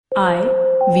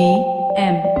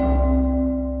IVM.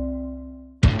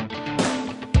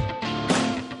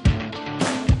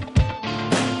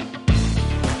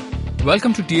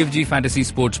 Welcome to TFG Fantasy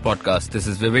Sports Podcast. This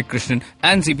is Vivek Krishnan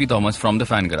and CP Thomas from the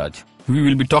Fan Garage. We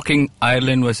will be talking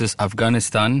Ireland versus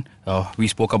Afghanistan. We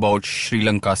spoke about Sri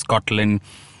Lanka, Scotland.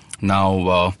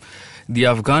 Now, the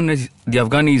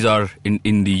Afghanis are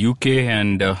in the UK,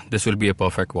 and this will be a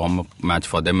perfect warm-up match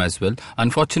for them as well.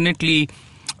 Unfortunately,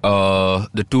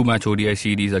 the two-match ODI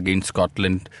series against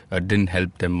Scotland didn't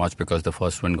help them much because the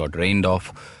first one got rained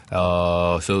off.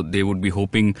 So they would be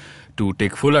hoping to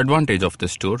take full advantage of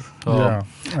this tour.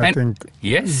 I think.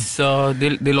 Yes,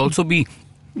 they'll also be.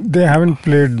 They haven't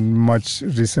played much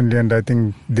recently, and I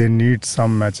think they need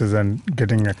some matches and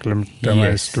getting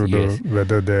acclimatized to the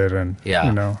weather there and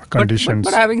conditions.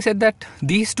 But having said that,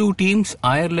 these two teams,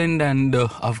 Ireland and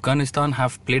Afghanistan,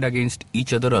 have played against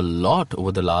each other a lot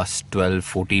over the last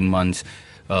 12-14 months.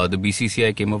 The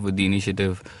BCCI came up with the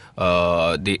initiative.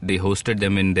 They hosted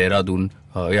them in Dehradun.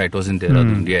 It was in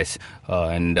Dehradun, yes.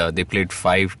 And they played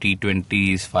 5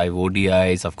 T20s, 5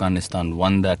 ODIs. Afghanistan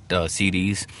won that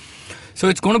series. So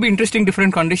it's going to be interesting,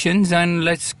 different conditions. And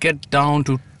let's get down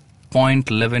to point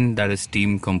 11, that is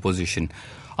team composition.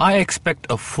 I expect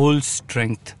a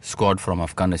full-strength squad from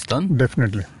Afghanistan.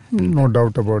 Definitely. No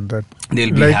doubt about that.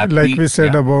 They'll be happy. Like we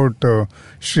said about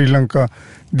Sri Lanka,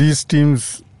 these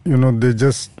teams, they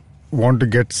just want to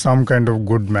get some kind of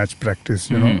good match practice,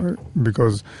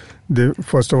 because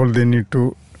first of all, they need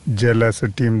to gel as a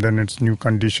team, then it's new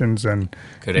conditions, and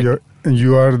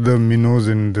you are the minnows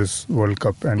in this World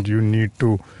Cup, and you need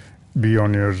to be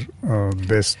on your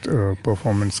best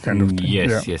performance kind of thing.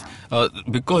 Yes.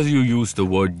 Because you used the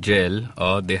word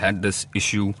gel, they had this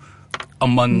issue a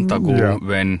month ago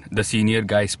when the senior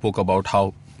guy spoke about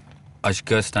how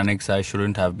Ashgar Stanexai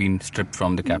shouldn't have been stripped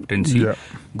from the captaincy.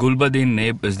 Gulbadin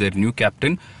Naib is their new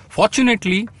captain.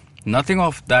 Fortunately, nothing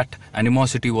of that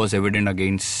animosity was evident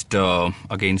against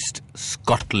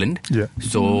Scotland.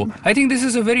 So I think this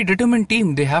is a very determined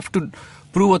team. They have to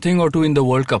prove a thing or two in the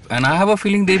World Cup, and I have a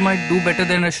feeling they might do better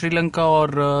than a Sri Lanka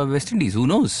or West Indies. Who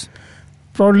knows?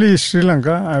 Probably Sri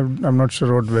Lanka. I'm not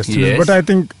sure what West Indies, but I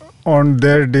think on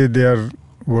their day they are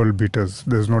world beaters.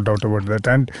 There's no doubt about that.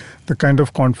 And the kind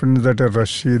of confidence that a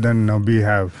Rashid and Nabi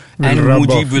have, and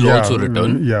Mujib will also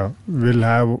return. Will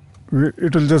have.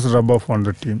 It will just rub off on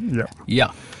the team.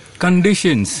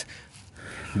 Conditions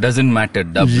doesn't matter.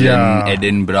 Dublin,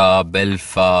 Edinburgh,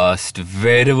 Belfast,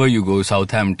 wherever you go,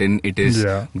 Southampton, it is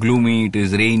gloomy, it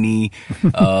is rainy.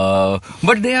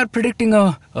 But they are predicting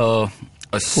a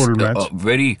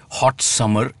very hot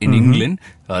summer in England.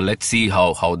 Let's see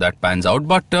how that pans out.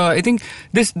 But I think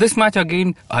this match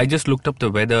again, I just looked up the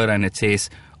weather and it says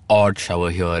odd shower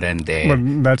here and there.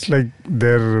 But that's like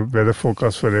their weather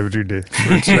forecast for every day.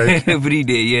 So it's like every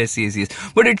day, yes.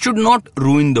 But it should not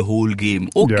ruin the whole game.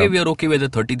 We are okay with a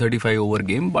 30-35 over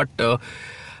game. But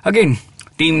again,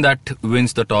 team that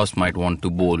wins the toss might want to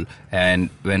bowl. And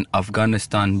when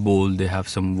Afghanistan bowl, they have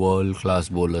some world-class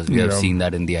bowlers. We have seen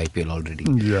that in the IPL already.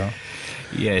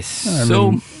 Yes.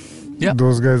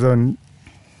 Those guys are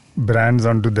brands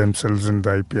unto themselves in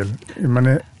the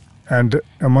IPL. And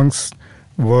amongst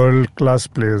world-class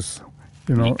players,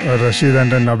 Rashid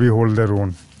and Nabi hold their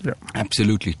own.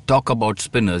 Absolutely. Talk about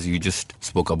spinners. You just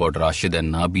spoke about Rashid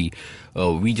and Nabi.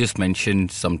 We just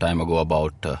mentioned some time ago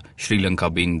about Sri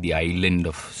Lanka being the island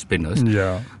of spinners.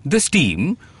 This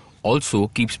team also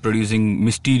keeps producing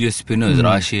mysterious spinners.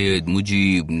 Rashid,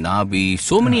 Mujib, Nabi,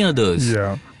 so many others.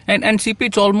 And CP,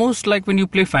 it's almost like when you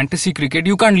play fantasy cricket,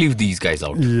 you can't leave these guys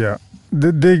out.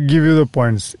 They give you the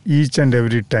points each and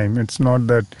every time. It's not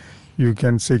that you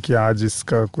can say कि आज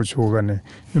इसका कुछ होगा नहीं.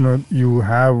 You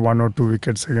have 1 or 2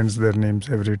 wickets against their names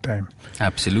every time.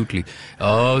 Absolutely.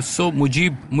 So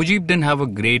Mujib didn't have a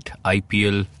great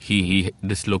IPL. He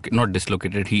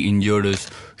he injured his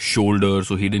shoulder,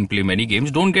 so he didn't play many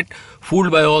games. Don't get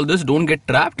fooled by all this. Don't get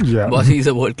trapped. Because he's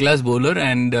a world-class bowler,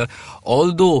 and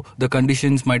although the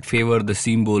conditions might favor the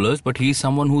seam bowlers, but he's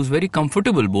someone who's very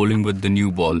comfortable bowling with the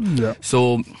new ball.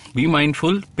 So be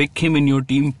mindful. Pick him in your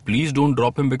team. Please don't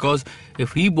drop him, because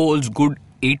if he bowls good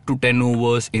 8 to 10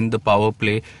 overs in the power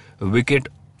play, wicket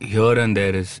here and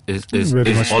there is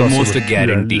almost a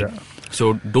guarantee.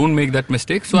 So don't make that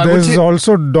mistake. So there's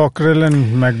also Dockrell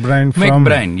and McBride from...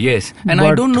 McBride, yes. And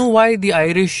I don't know why the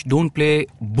Irish don't play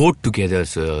both together,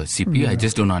 CP. I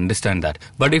just don't understand that.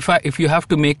 But if you have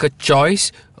to make a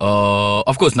choice,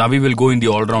 of course, Navi will go in the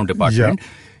all-round department.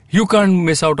 You can't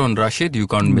miss out on Rashid, you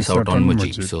can't miss out on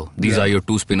Mujib. So these are your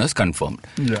two spinners confirmed.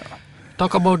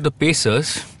 Talk about the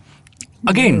pacers.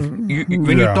 Again,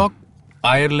 when you talk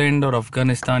Ireland or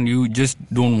Afghanistan, you just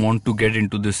don't want to get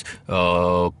into this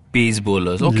pace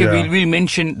bowlers. Okay, we'll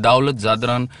mention Dawlat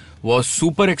Zadran was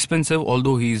super expensive,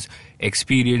 although he's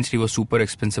experienced. He was super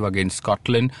expensive against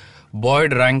Scotland.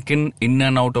 Boyd Rankin in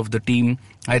and out of the team.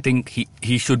 I think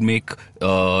he should make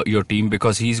your team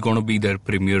because he's going to be their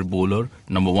premier bowler,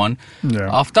 number one.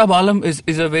 Aftab Alam is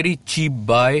a very cheap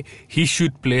buy. He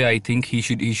should play. I think he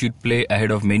should play ahead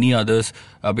of many others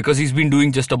because he's been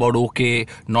doing just about okay,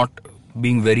 not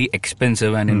being very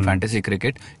expensive, and in fantasy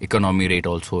cricket, economy rate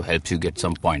also helps you get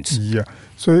some points. Yeah.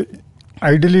 So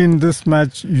ideally in this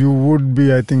match, you would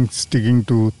be, I think, sticking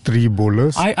to 3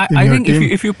 bowlers. I think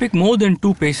if you pick more than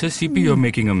 2 pacers, CP, you're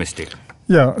making a mistake.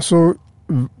 Yeah. So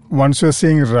once you're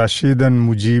saying Rashid and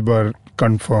Mujib are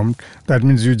confirmed, that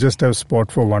means you just have spot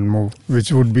for one move,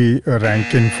 which would be a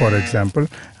Rankin, for example,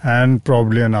 and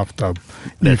probably an Aftab.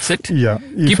 That's it. Yeah.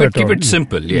 Keep it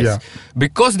simple. Yes. Yeah.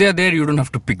 Because they are there, you don't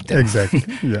have to pick them. Exactly.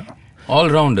 Yeah. All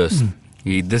rounders.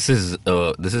 This is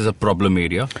a problem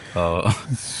area.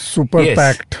 Super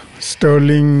packed.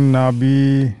 Sterling,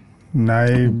 Nabi,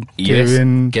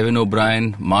 Naib, Kevin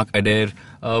O'Brien, Mark Adair.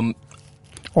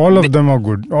 All of them are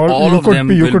good. All of them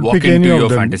will walk into your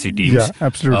fantasy teams. Yeah,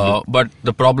 absolutely. But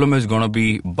the problem is going to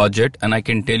be budget, and I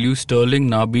can tell you Sterling,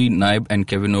 Nabi, Naib and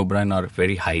Kevin O'Brien are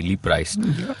very highly priced.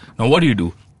 Yeah. Now what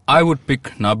do? I would pick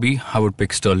Nabi, I would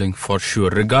pick Sterling for sure,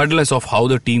 regardless of how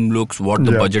the team looks, what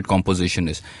the budget composition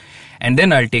is. And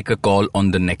then I'll take a call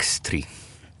on the next 3.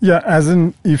 Yeah, as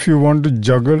in if you want to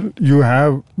juggle, you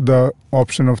have the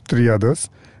option of 3 others.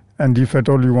 And if at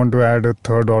all you want to add a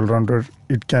third all-rounder,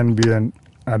 it can be an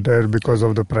Adair because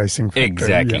of the pricing factor.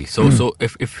 Exactly. Yeah. So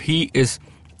if he is,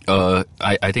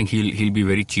 I think he'll be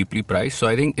very cheaply priced. So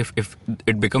I think if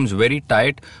it becomes very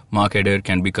tight, Mark Adair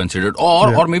can be considered.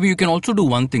 Or maybe you can also do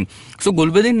one thing. So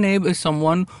Gulbuddin Naib is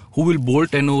someone who will bowl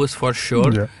 10 overs for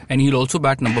sure, and he'll also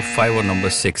bat number 5 or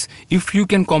number 6. If you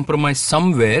can compromise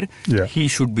somewhere, he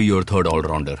should be your third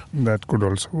all-rounder. That could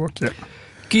also work, yeah.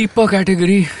 Keeper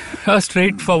category, a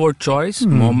straightforward choice.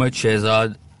 Mohammad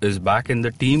Shehzad is back in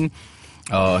the team.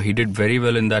 He did very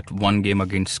well in that one game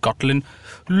against Scotland.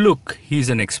 Look, he's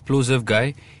an explosive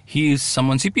guy. He is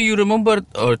someone... CP, you remember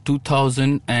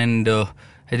 2000 and...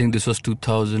 I think this was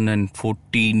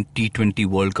 2014 T20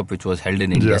 World Cup, which was held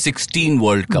in India. 16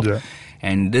 World Cup.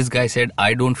 And this guy said,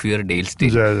 I don't fear Dale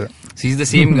Steyn. So he's the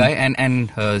same guy, and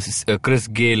Chris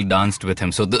Gale danced with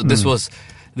him. So this was...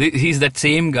 He's that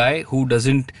same guy who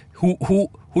doesn't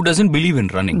believe in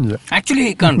running. Actually,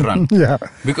 he can't run.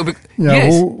 Because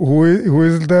who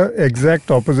is the exact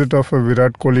opposite of a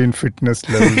Virat Kohli in fitness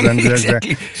levels. And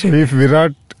exactly. So if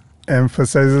Virat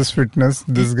emphasizes fitness,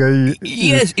 this guy...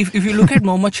 Yes, if you look at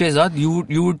Mohammad Shehzad,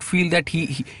 you would feel that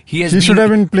he has should have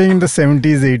been playing in the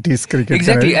 70s, 80s cricket.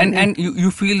 Exactly, right? and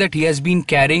you feel that he has been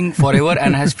carrying forever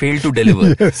and has failed to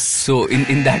deliver. So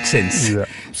in that sense.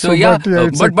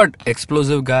 But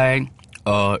explosive guy,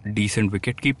 decent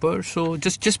wicketkeeper. So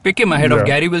just pick him ahead of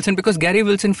Gary Wilson, because Gary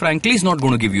Wilson, frankly, is not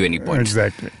going to give you any points.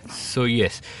 Exactly. So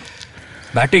yes,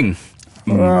 batting.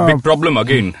 Big problem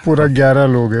again. Pura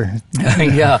 11 log hai.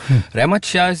 Yeah, Rahmat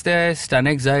Shah is there,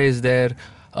 Stanexai is there,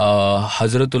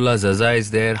 Hazratullah Zaza is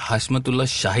there, Hashmatullah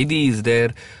Shahidi is there,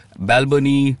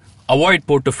 Balbani. Avoid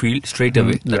Porterfield straight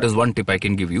away. That is one tip I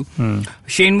can give you.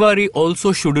 Shenwari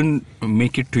also shouldn't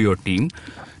make it to your team.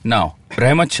 Now,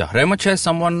 Rahmat Shah. Rahmat Shah is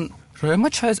someone...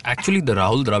 Rahmat Shah is actually the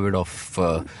Rahul Dravid of...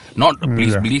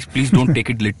 Please don't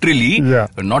take it literally.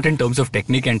 Not in terms of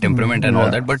technique and temperament and all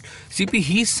that. But CP,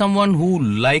 he's someone who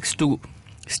likes to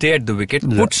stay at the wicket,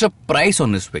 puts a price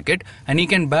on his wicket, and he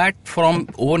can bat from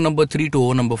over number 3 to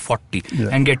over number 40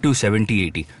 and get to 70,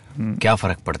 80. Kya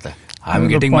farak padta hai? I'm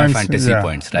getting my fantasy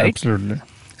points, right? Absolutely.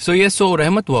 So yes, so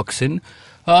Rahmat walks in.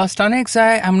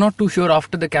 Stanexai, I'm not too sure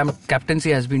after the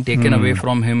captaincy has been taken away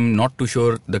from him. Not too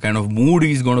sure the kind of mood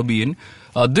he's going to be in.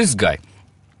 This guy,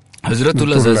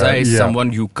 Hazratullah Zaza, is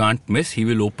someone you can't miss. He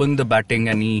will open the batting,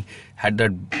 and he had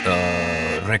that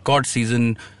record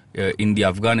season in the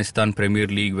Afghanistan Premier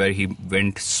League where he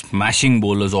went smashing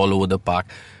bowlers all over the park.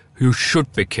 You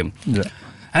should pick him.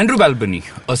 Andrew Balbani,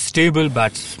 a stable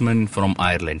batsman from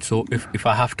Ireland. So if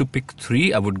I have to pick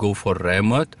 3, I would go for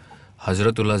Rahmat,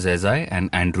 Hazratullah Zezai and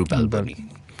Andrew Balbani.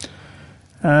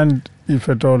 And if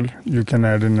at all, you can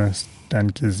add in a Stan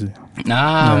Kesey.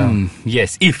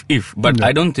 Yes, if. But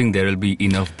I don't think there will be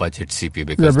enough budget, CP.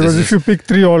 Because if you pick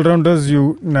 3 all-rounders,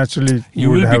 you naturally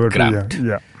will have be cramped.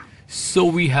 So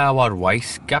we have our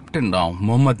vice captain now,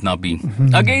 Mohammad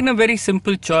Nabi. Again, a very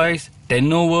simple choice.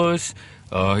 10 overs.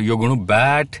 You're going to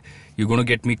bat. You're going to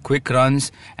get me quick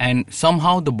runs, and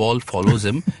somehow the ball follows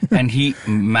him, and he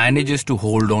manages to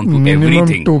hold on to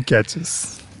everything. Minimum 2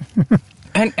 catches.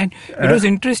 And it was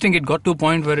interesting. It got to a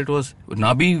point where it was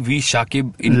Nabi v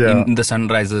Shakib in the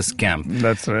Sunrisers camp.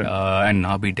 That's right. And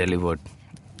Nabi delivered.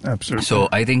 Absolutely. So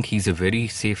I think he's a very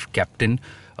safe captain.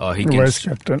 Vice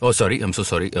captain. Oh, sorry. I'm so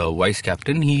sorry. Vice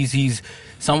captain. He's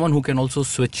someone who can also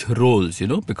switch roles,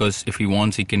 because if he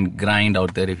wants, he can grind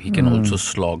out there. If he can also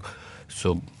slog.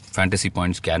 So fantasy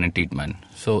points guaranteed, man.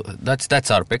 So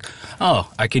that's our pick.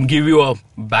 I can give you a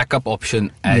backup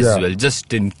option as well,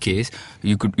 just in case.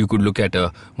 You could look at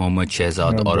a Mohammad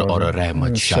Shehzad or a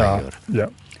Rahmat Shah. Yeah.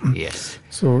 Yes.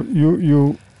 So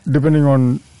you depending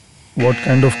on what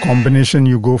kind of combination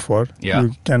you go for,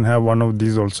 you can have one of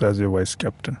these also as your vice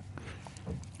captain.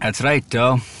 That's right.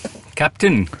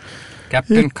 Captain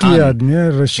Ek Khan.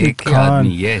 Aadmi, Rashid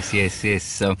Khan. Yes.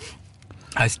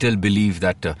 I still believe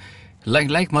that, like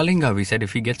Malinga, we said,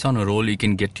 if he gets on a roll, he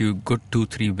can get you good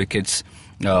 2-3 wickets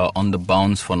on the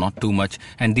bounce for not too much.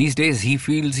 And these days, he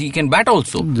feels he can bat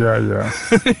also. Yeah.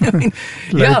 I mean,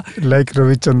 like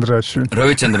Ravichandran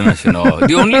Ashwin.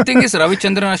 The only thing is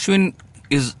Ravichandran Ashwin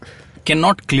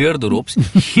cannot clear the ropes.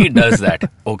 He does that.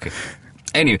 Okay.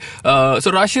 Anyway,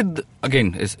 so Rashid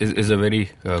again is a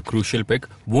very crucial pick.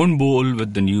 Won't bowl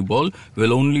with the new ball.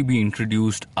 Will only be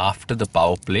introduced after the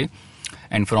power play,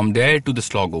 and from there to the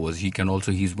slog overs.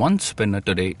 He's one spinner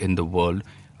today in the world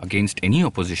against any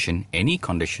opposition, any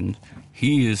conditions.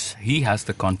 He has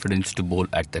the confidence to bowl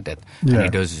at the death, and he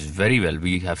does very well.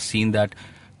 We have seen that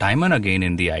time and again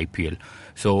in the IPL.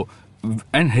 So.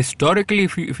 And historically,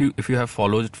 if you have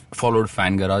followed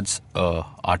Fan Garage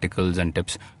articles and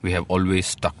tips, we have always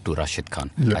stuck to Rashid Khan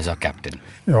as our captain.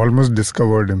 You almost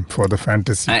discovered him for the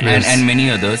fantasy players. And many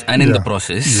others, and in the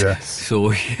process. Yes. So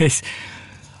yes,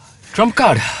 trump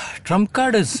card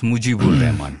is Mujibur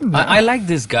Rahman. I like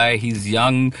this guy. He's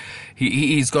young.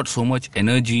 He's got so much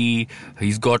energy.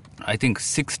 He's got, I think,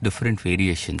 6 different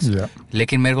variations. Yeah.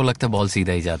 लेकिन मेरे को लगता है ball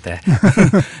सीधा ही जाता है.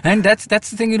 And that's the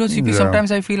thing, CP.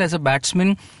 Sometimes I feel as a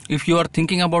batsman, if you are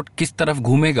thinking about किस तरफ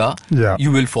घूमेगा,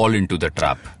 you will fall into the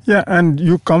trap. Yeah, and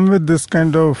you come with this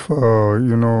kind of,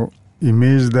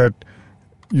 image that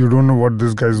you don't know what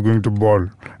this guy is going to bowl.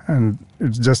 And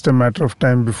it's just a matter of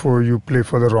time before you play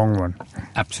for the wrong one.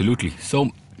 Absolutely.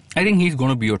 So I think he's going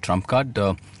to be your trump card.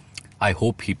 I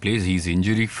hope he plays. He's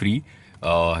injury-free.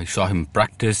 I saw him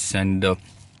practice, and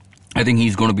I think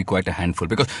he's going to be quite a handful.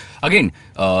 Because, again,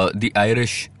 the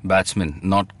Irish batsmen,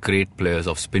 not great players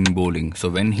of spin bowling. So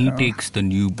when he takes the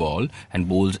new ball and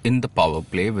bowls in the power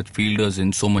play with fielders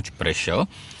in so much pressure,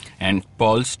 and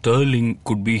Paul Sterling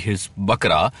could be his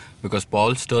bakra, because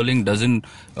Paul Sterling doesn't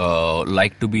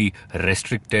like to be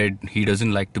restricted. He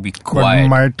doesn't like to be quiet. But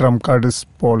my trump card is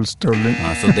Paul Sterling.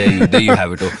 So there you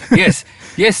have it.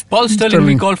 Yes, Paul Sterling.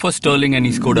 We called for Sterling and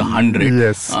he scored 100.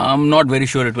 Yes. I'm not very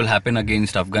sure it will happen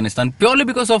against Afghanistan, purely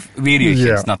because of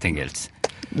variations, nothing else.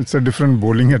 It's a different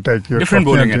bowling attack. Different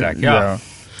bowling attack,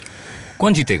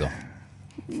 Kaun jeetega?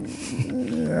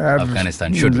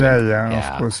 Afghanistan should win.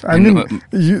 Of course. I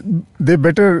mean, they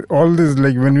better, all this,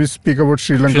 like when we speak about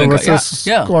Sri Lanka versus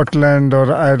Scotland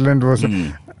or Ireland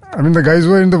versus... I mean, the guys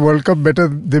who are in the World Cup,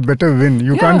 they better win.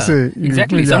 You can't say...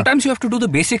 Exactly. Sometimes you have to do the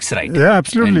basics right. Yeah,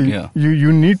 absolutely. And,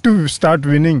 you need to start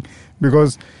winning,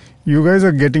 because you guys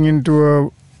are getting into a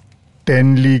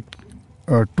 10-league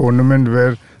tournament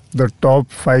where the top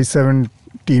 5-7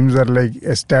 teams are like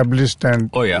established, and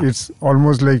it's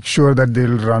almost like sure that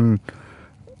they'll run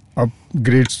up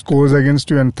great scores against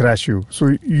you and thrash you.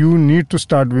 So you need to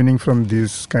start winning from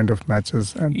these kind of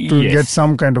matches and to get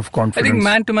some kind of confidence. I think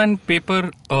man-to-man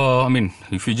paper,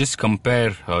 if you just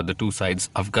compare the two sides,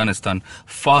 Afghanistan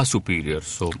far superior.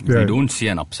 So we don't see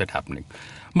an upset happening.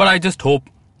 But I just hope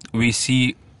we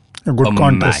see a good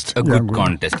contest. A good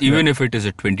contest, even if it is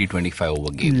a 20-25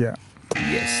 over game. Yeah.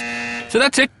 Yes. So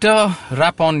that's it.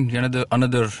 Wrap on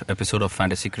another episode of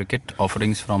Fantasy Cricket.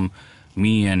 Offerings from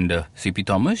me and CP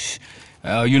Thomas.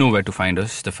 You know where to find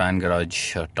us,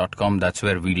 thefangarage.com. That's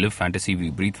where we live fantasy, we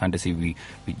breathe fantasy, we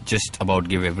just about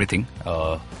give everything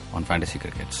on fantasy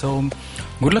cricket. So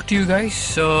good luck to you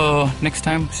guys. Next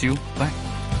time, see you. Bye.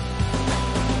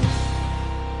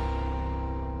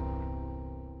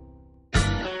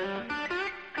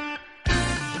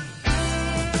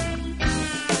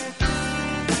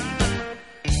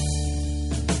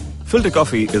 Filter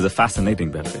coffee is a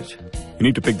fascinating beverage. You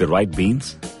need to pick the right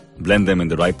beans, blend them in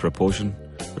the right proportion,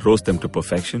 roast them to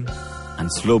perfection, and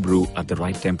slow brew at the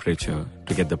right temperature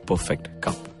to get the perfect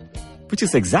cup. Which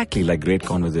is exactly like great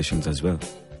conversations as well.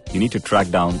 You need to track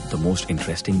down the most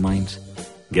interesting minds,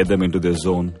 get them into their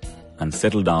zone, and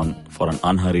settle down for an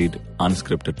unhurried,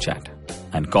 unscripted chat.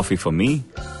 And coffee for me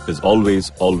is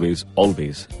always, always,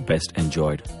 always best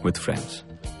enjoyed with friends.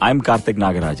 I'm Karthik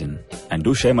Nagarajan, And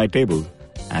do share my table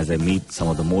as I meet some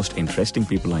of the most interesting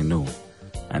people I know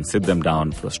and sit them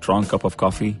down for a strong cup of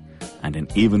coffee and an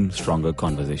even stronger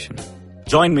conversation.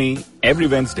 Join me every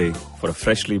Wednesday for a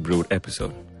freshly brewed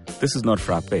episode. This is not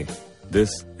frappe.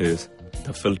 This is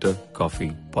the Filter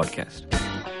Coffee Podcast.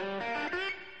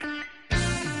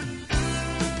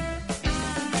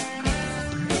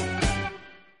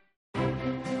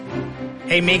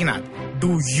 Hey Meghnad,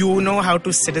 do you know how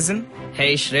to citizen?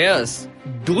 Hey Shreyas,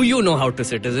 do you know how to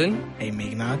citizen? Hey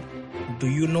Meghnad, do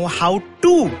you know how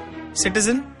to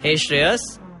citizen? Hey Shreyas,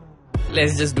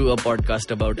 let's just do a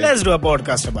podcast about it. Let's do a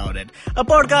podcast about it. A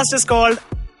podcast is called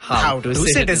How to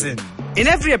Citizen. In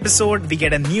every episode, we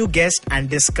get a new guest and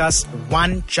discuss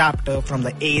one chapter from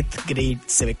the 8th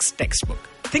grade civics textbook.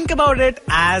 Think about it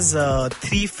as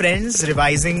three friends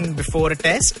revising before a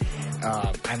test.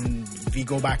 And we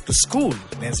go back to school.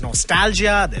 There's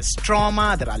nostalgia, there's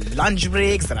trauma, there are lunch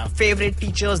breaks, there are favorite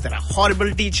teachers, there are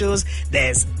horrible teachers,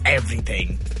 there's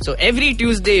everything. So every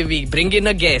Tuesday, we bring in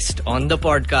a guest on the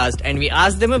podcast and we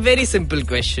ask them a very simple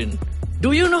question.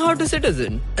 Do you know how to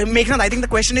citizen? Meghnad, I think the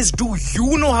question is, do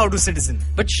you know how to citizen?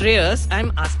 But Shreyas,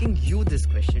 I'm asking you this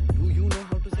question.